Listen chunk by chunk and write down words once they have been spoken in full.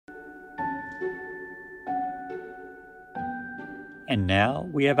And now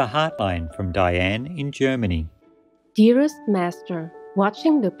we have a heartline from Diane in Germany. Dearest Master,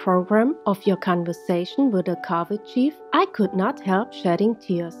 watching the program of your conversation with the COVID chief, I could not help shedding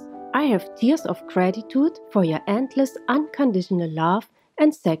tears. I have tears of gratitude for your endless unconditional love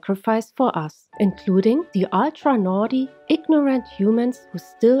and sacrifice for us, including the ultra-naughty, ignorant humans who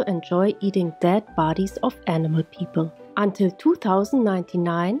still enjoy eating dead bodies of animal people. Until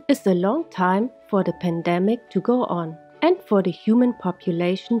 2099 is a long time for the pandemic to go on and for the human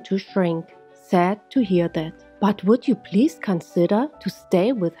population to shrink. Sad to hear that. But would you please consider to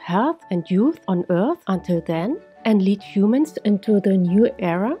stay with health and youth on Earth until then and lead humans into the new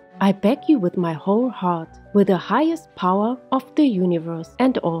era? I beg you with my whole heart, with the highest power of the universe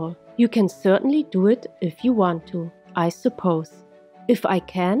and all. You can certainly do it if you want to, I suppose. If I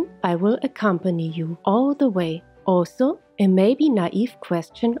can, I will accompany you all the way. Also, a maybe naive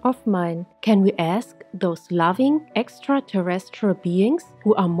question of mine. Can we ask those loving extraterrestrial beings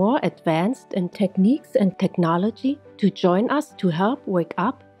who are more advanced in techniques and technology to join us to help wake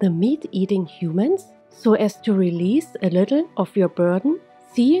up the meat-eating humans so as to release a little of your burden?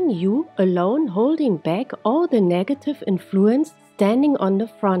 Seeing you alone holding back all the negative influence standing on the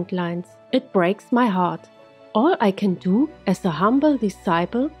front lines, it breaks my heart. All I can do as a humble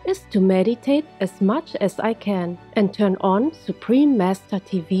disciple is to meditate as much as I can and turn on Supreme Master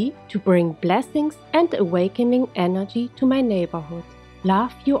TV to bring blessings and awakening energy to my neighborhood.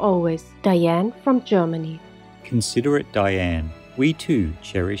 Love you always, Diane from Germany. Considerate Diane, we too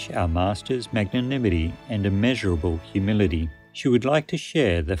cherish our Master's magnanimity and immeasurable humility. She would like to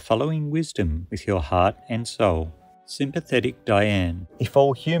share the following wisdom with your heart and soul. Sympathetic Diane. If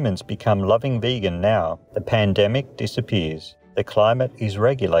all humans become loving vegan now, the pandemic disappears. The climate is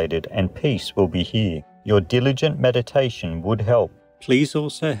regulated and peace will be here. Your diligent meditation would help. Please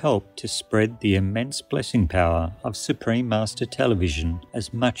also help to spread the immense blessing power of Supreme Master Television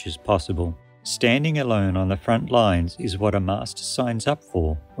as much as possible. Standing alone on the front lines is what a master signs up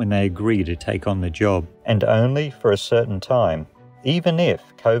for when they agree to take on the job. And only for a certain time. Even if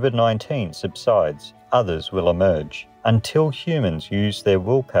COVID-19 subsides, others will emerge. Until humans use their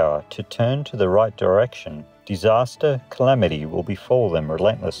willpower to turn to the right direction, disaster, calamity will befall them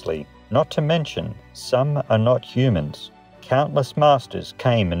relentlessly. Not to mention, some are not humans. Countless masters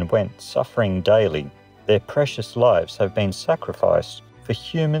came and went, suffering daily. Their precious lives have been sacrificed for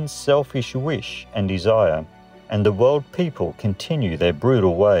humans' selfish wish and desire, and the world people continue their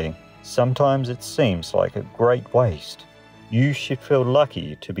brutal way. Sometimes it seems like a great waste. You should feel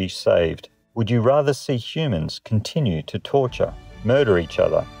lucky to be saved. Would you rather see humans continue to torture, murder each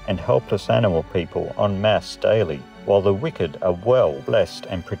other, and helpless animal people en masse daily, while the wicked are well blessed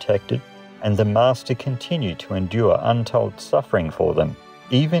and protected, and the Master continue to endure untold suffering for them?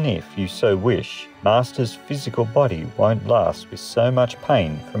 Even if you so wish, Master's physical body won't last with so much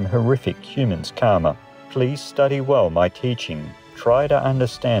pain from horrific humans' karma. Please study well my teaching, try to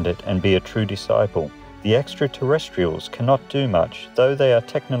understand it and be a true disciple. The extraterrestrials cannot do much, though they are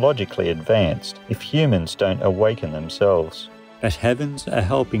technologically advanced, if humans don't awaken themselves. But heavens are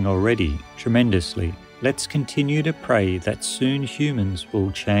helping already, tremendously. Let's continue to pray that soon humans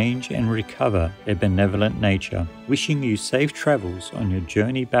will change and recover their benevolent nature. Wishing you safe travels on your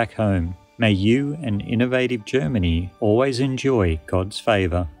journey back home. May you and innovative Germany always enjoy God's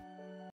favor.